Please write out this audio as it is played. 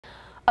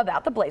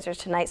about the Blazers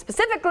tonight,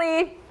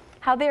 specifically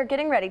how they are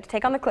getting ready to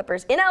take on the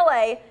Clippers in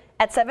LA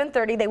at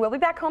 7:30. They will be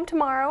back home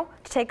tomorrow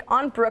to take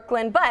on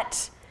Brooklyn,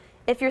 but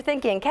if you're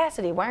thinking,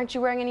 Cassidy, why aren't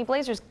you wearing any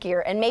Blazers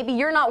gear? And maybe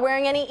you're not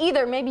wearing any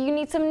either. Maybe you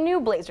need some new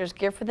Blazers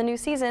gear for the new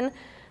season.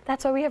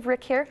 That's why we have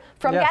Rick here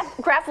from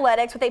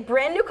Grafletics with a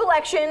brand new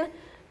collection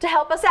to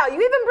help us out. You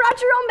even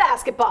brought your own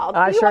basketball.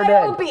 I sure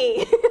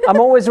did. I'm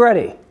always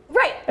ready.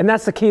 Right. And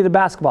that's the key to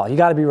basketball. You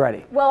got to be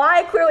ready. Well,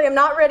 I clearly am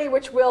not ready,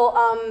 which will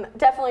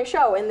definitely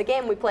show in the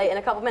game we play in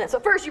a couple minutes. So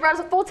first, you brought us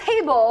a full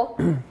table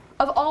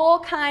of all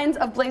kinds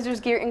of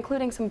Blazers gear,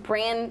 including some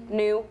brand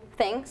new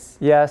things.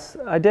 Yes,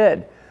 I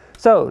did.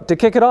 So to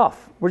kick it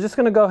off, we're just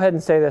going to go ahead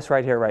and say this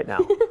right here, right now.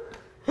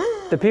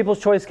 The People's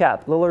Choice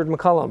Cap, Lillard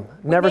McCollum.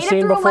 Never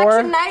seen before. We made it through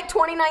election night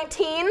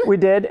 2019. We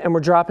did, and we're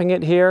dropping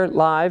it here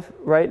live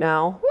right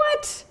now.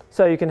 What?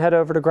 So you can head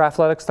over to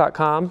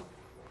grafletics.com.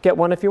 Get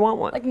one if you want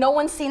one. Like no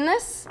one's seen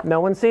this? No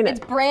one's seen it.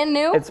 It's brand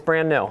new? It's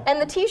brand new.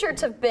 And the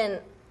t-shirts have been...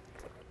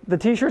 The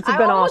t-shirts have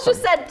been awesome. I almost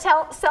just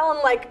said selling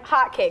like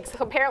hotcakes.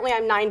 Apparently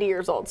I'm 90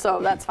 years old, so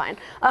that's fine.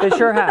 They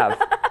sure have.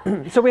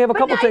 So we have a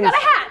couple things. You got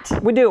a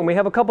hat. We do, and we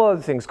have a couple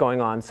other things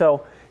going on.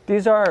 So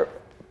these are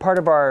part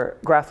of our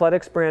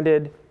Grafletics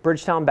branded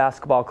Bridgetown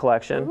basketball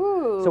collection.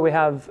 Ooh. So we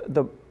have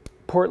the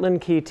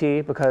Portland Key Tee,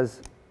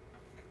 because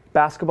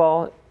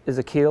basketball is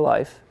a key to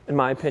life, in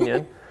my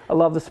opinion. I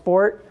love the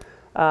sport.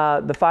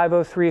 The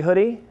 503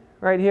 hoodie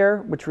right here,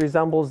 which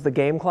resembles the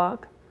game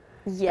clock.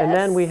 Yes. And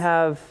then we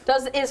have...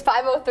 Is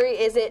 503,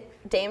 is it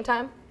Dame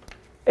time?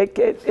 It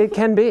can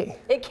be.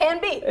 It can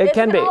be. It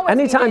can be.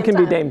 Anytime can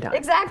be Dame time.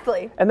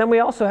 Exactly. And then we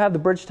also have the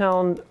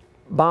Bridgetown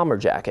bomber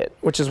jacket,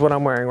 which is what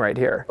I'm wearing right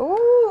here.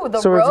 Ooh,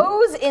 the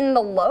rose in the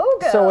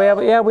logo. So we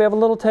have a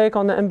little take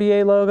on the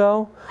NBA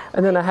logo,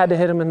 and then I had to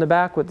hit him in the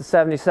back with the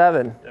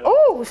 77.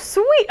 Oh,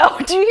 sweet. Oh,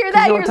 did you hear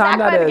that? You know what time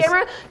that is.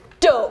 Camera?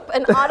 Dope.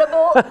 An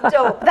audible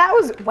dope. That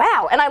was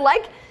wow. And I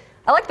like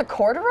the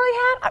corduroy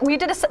hat. We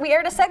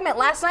aired a segment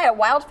last night at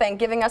Wildfang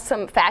giving us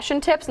some fashion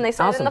tips, and they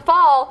said in the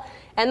fall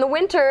and the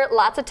winter,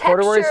 lots of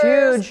textures. Corduroy's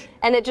huge.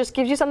 And it just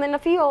gives you something to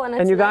feel.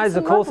 And you guys,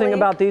 the cool thing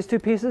about these two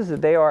pieces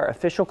is they are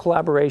official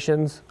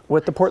collaborations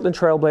with the Portland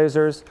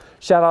Trailblazers.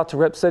 Shout out to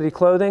Rip City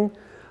Clothing.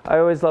 I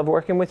always love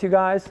working with you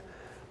guys.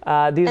 These are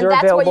available. And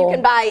that's what you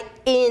can buy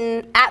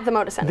at the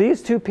Moda Center.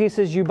 These two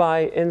pieces you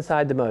buy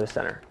inside the Moda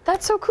Center.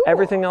 That's so cool.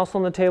 Everything else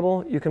on the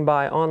table you can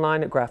buy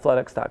online at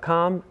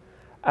grafletics.com,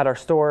 at our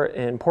store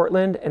in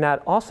Portland, and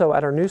also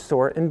at our new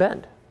store in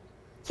Bend.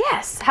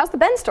 Yes. How's the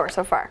Bend store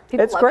so far?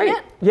 People it's great.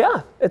 It?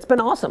 Yeah, it's been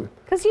awesome.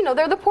 Because, you know,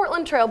 they're the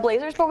Portland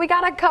Trailblazers, but we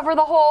got to cover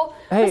the whole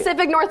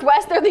Pacific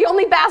Northwest. They're the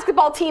only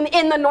basketball team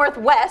in the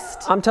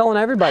Northwest. I'm telling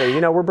everybody, you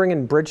know, we're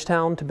bringing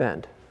Bridgetown to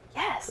Bend.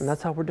 Yes. And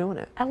that's how we're doing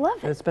it. I love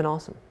it. And it's been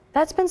awesome.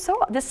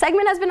 This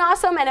segment has been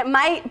awesome, and it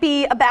might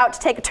be about to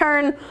take a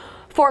turn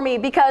for me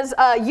because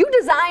you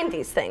design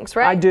these things,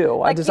 right? I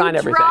do. I design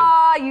everything.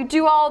 You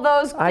do all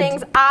those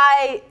things.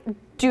 I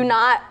do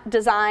not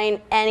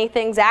design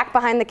anything. Zach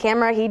behind the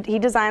camera, he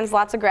designs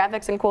lots of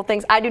graphics and cool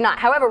things. I do not.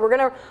 However, we're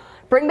going to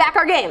bring back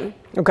our game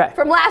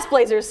from last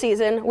Blazers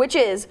season, which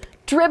is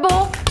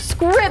dribble,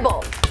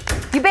 scribble.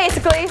 You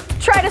basically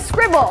try to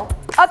scribble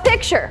a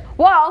picture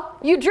while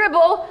you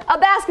dribble a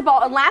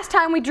basketball. And last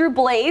time we drew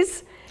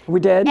Blaze. We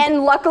did.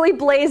 And luckily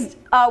Blaze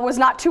was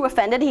not too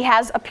offended. He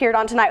has appeared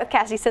on Tonight with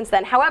Cassidy since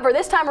then. However,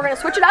 this time we're going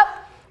to switch it up.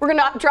 We're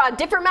going to draw a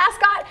different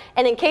mascot,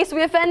 and in case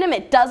we offend him,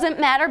 it doesn't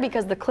matter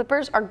because the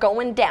Clippers are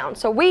going down.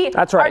 So we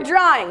are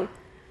drawing.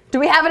 Do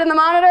we have it in the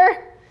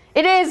monitor?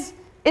 It is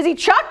he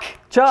Chuck?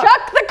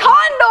 Chuck the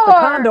Condor. The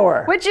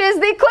Condor. Which is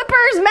the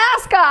Clippers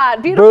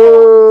mascot.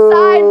 Beautiful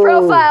side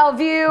profile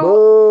view.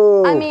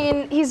 Boo. I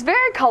mean, he's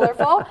very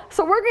colorful.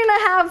 So we're going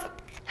to have,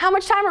 how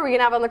much time are we going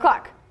to have on the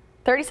clock?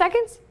 30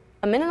 seconds?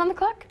 A minute on the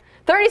clock?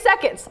 30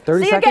 seconds.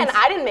 30 See, seconds? again,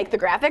 I didn't make the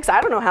graphics.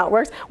 I don't know how it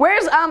works.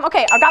 Where's,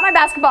 okay, I got my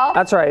basketball.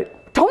 That's right.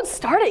 Don't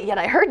start it yet.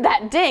 I heard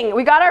that ding.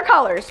 We got our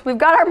colors. We've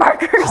got our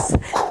markers.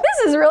 This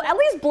is real. At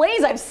least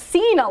Blaze I've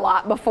seen a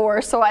lot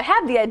before, so I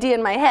had the idea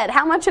in my head.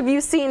 How much have you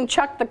seen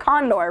Chuck the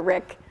Condor,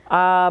 Rick?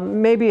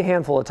 Maybe a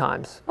handful of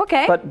times.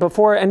 Okay. But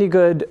before any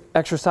good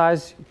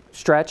exercise,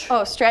 stretch.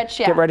 Oh, stretch,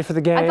 yeah. Get ready for the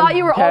game. I thought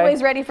you were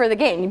always ready for the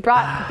game. You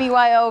brought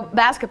BYO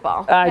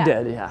basketball. I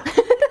did, yeah.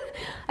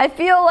 I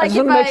feel like I just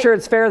want to make sure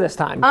it's fair this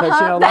time, because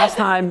you know, last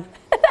time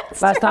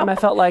I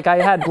felt like I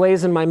had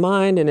Blaze in my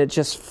mind and it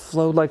just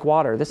flowed like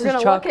water. This is Chuck.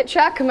 We're gonna look at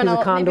Chuck. I'm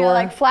gonna maybe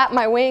like flap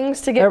my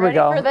wings to get ready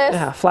for this.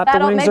 Yeah, flap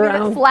the wings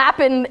around. Maybe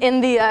flap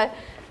in the.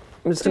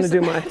 I'm just gonna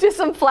do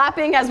some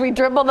flapping as we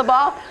dribble the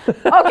ball.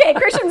 Okay,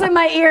 Christian's in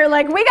my ear.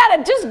 Like, we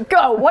gotta just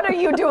go. What are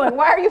you doing?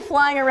 Why are you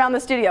flying around the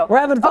studio? We're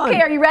having fun.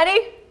 Okay, are you ready?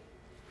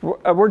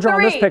 We're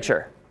drawing this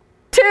picture.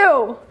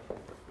 2,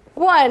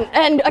 1,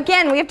 and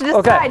again, we have to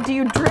decide, do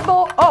you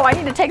dribble? Oh, I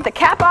need to take the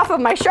cap off of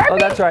my Sharpie. Oh,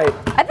 that's right.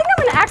 I think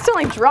I'm gonna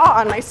accidentally draw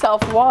on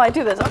myself while I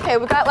do this. Okay,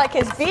 we got like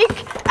his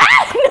beak.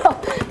 Ah, no.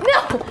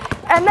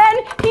 And then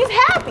he's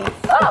happy.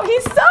 Oh,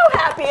 he's so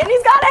happy, and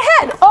he's got a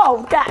head.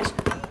 Oh, gosh.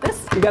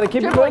 You gotta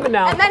keep it moving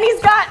now. And then he's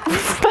got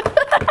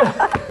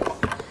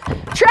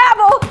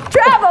travel.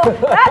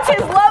 That's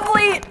his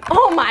lovely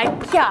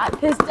my God,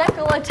 his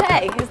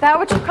décolleté. Is that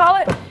what you call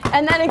it?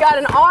 And then he got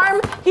an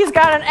arm, he's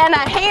got a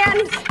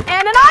hand,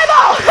 and an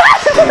eyeball.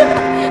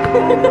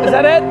 Is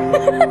that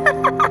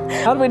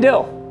it? How'd we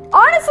do?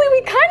 Honestly,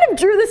 we kind of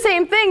drew the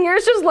same thing.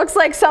 Yours just looks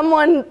like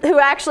someone who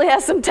actually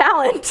has some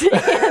talent.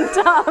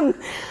 And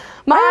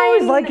mine, I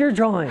always like your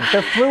drawings.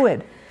 They're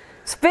fluid.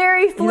 It's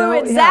very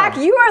fluid. You know, Zach,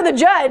 you are the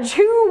judge.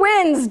 Who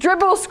wins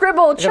Dribble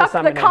Scribble Chuck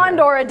the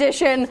Condor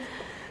edition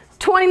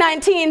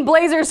 2019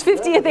 Blazers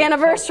 50th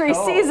anniversary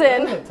season?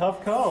 That was a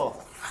tough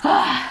call.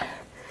 I'm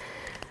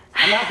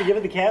gonna have to give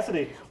it to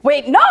Cassidy.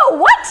 Wait, no,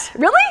 what?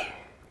 Really?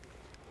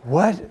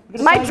 What?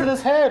 Look at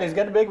his head. He's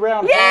got a big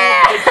round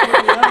Yeah!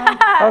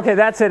 head. Okay,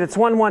 that's it. It's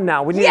 1-1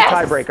 now. We need a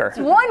tiebreaker. It's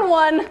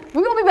 1-1.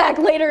 We will be back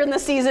later in the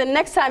season.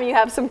 Next time you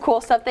have some cool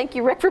stuff. Thank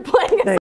you, Rick, for playing us.